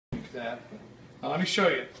like that. Now let me show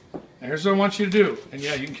you. Now here's what I want you to do. And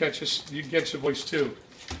yeah, you can catch this, you can get your voice too.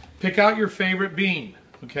 Pick out your favorite bean,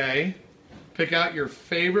 okay? Pick out your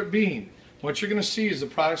favorite bean. What you're going to see is the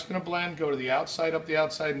product's going to blend, go to the outside, up the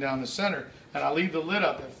outside, and down the center. And I'll leave the lid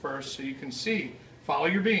up at first so you can see. Follow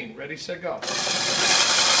your bean. Ready, set, go. See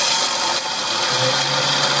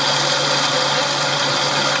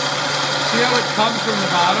how it comes from the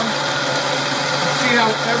bottom? See how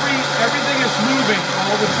everything is moving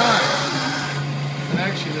all the time. And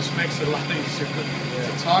actually this makes it a lot easier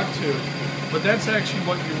to talk to. But that's actually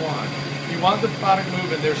what you want. You want the product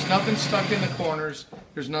moving. There's nothing stuck in the corners.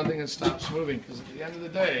 There's nothing that stops moving, because at the end of the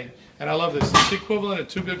day, and I love this, it's the equivalent of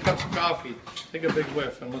 2 good cups of coffee. Take a big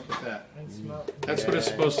whiff and look at that. That's what it's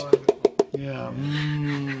supposed to. Yeah.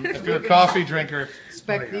 If you're a coffee drinker.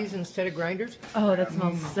 Expect these instead of grinders? Oh, that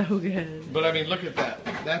smells so good. But I mean, look at that.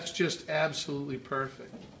 That's just absolutely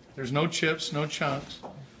perfect. There's no chips, no chunks,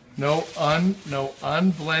 no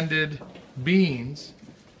unblended beans.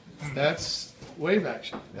 That's wave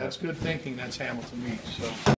action. That's good thinking. That's Hamilton Beach. So.